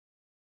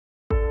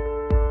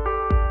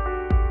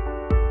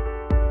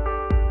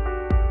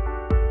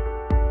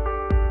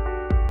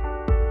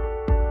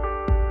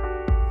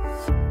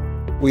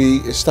We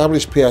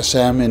established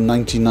PSM in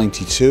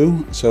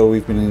 1992, so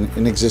we've been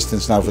in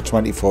existence now for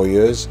 24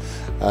 years.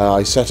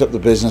 I set up the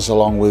business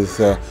along with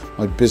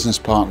my business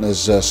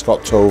partners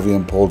Scott Tovey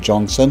and Paul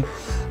Johnson.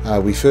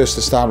 We first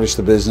established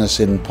the business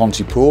in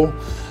Pontypool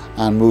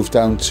and moved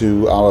down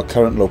to our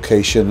current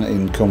location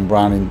in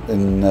Cwmbran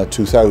in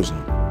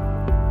 2000.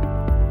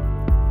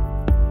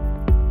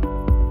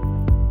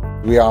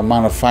 We are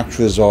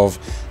manufacturers of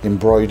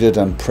embroidered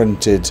and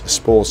printed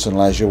sports and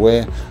leisure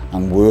wear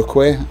and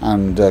workwear,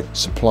 and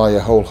supply a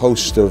whole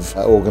host of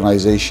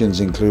organisations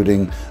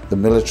including the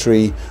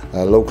military,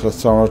 local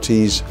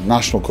authorities,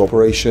 national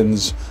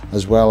corporations,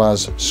 as well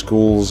as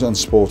schools and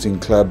sporting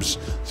clubs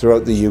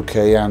throughout the UK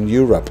and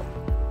Europe.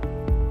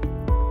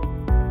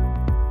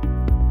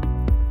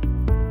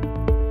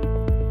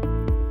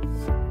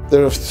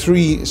 There are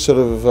three sort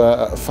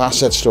of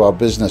facets to our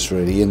business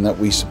really, in that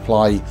we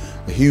supply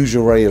a huge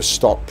array of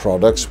stock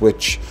products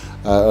which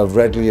are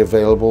readily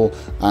available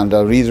and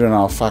are either in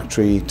our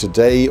factory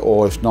today,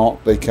 or if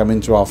not, they come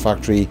into our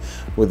factory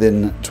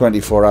within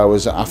 24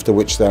 hours, after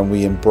which then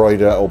we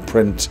embroider or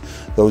print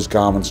those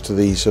garments to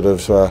the sort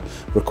of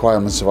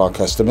requirements of our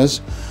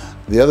customers.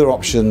 The other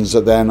options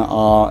then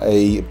are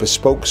a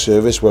bespoke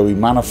service where we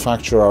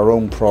manufacture our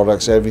own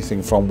products,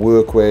 everything from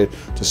workwear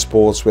to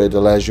sportswear to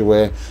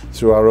leisurewear,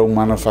 through our own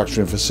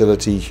manufacturing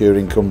facility here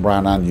in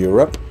Cwmbran and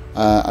Europe.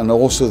 And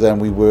also then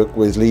we work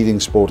with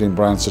leading sporting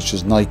brands such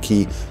as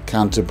Nike,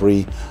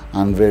 Canterbury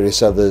and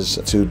various others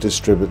to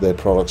distribute their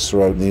products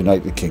throughout the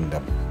United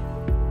Kingdom.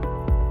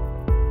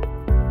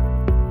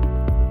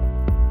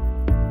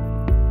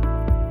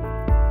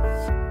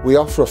 We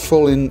offer a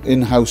full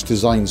in-house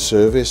design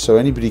service, so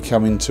anybody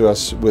coming to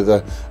us with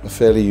a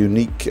fairly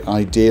unique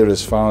idea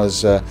as far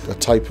as a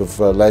type of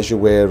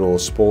leisurewear or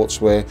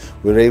sportswear,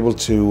 we're able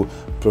to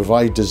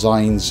provide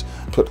designs,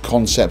 put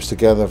concepts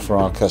together for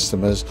our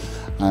customers,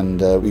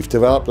 and we've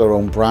developed our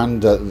own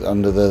brand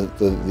under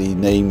the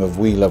name of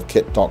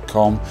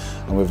WeLoveKit.com,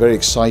 and we're very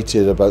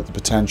excited about the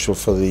potential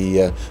for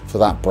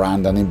that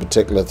brand, and in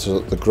particular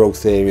the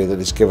growth area that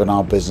it's given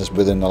our business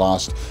within the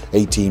last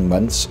 18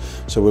 months.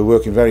 So we're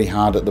working very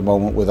hard at the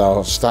moment with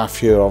our staff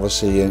here,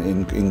 obviously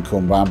in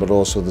Cwmbran, but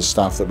also the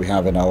staff that we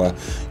have in our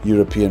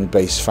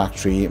European-based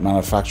factory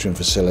manufacturing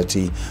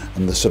facility,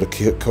 and the sort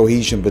of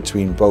cohesion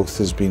between both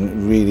has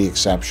been really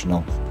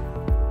exceptional.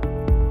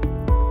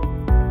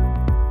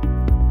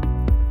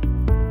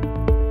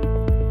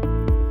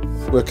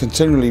 We're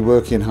continually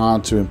working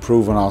hard to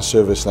improve on our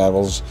service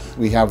levels.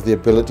 We have the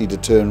ability to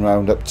turn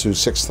around up to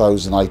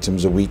 6,000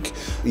 items a week,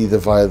 either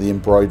via the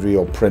embroidery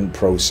or print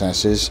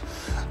processes.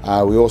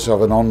 We also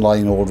have an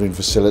online ordering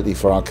facility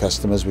for our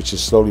customers, which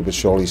is slowly but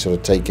surely sort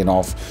of taking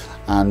off.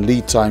 And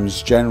lead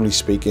times, generally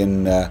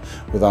speaking,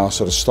 with our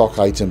sort of stock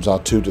items are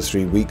 2 to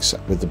 3 weeks,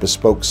 with the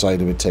bespoke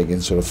side of it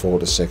taking sort of 4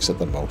 to 6 at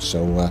the most.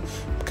 So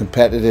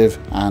competitive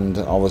and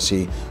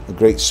obviously a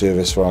great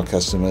service for our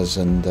customers,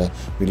 and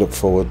we look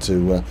forward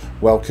to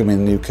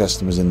welcoming new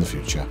customers in the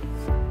future.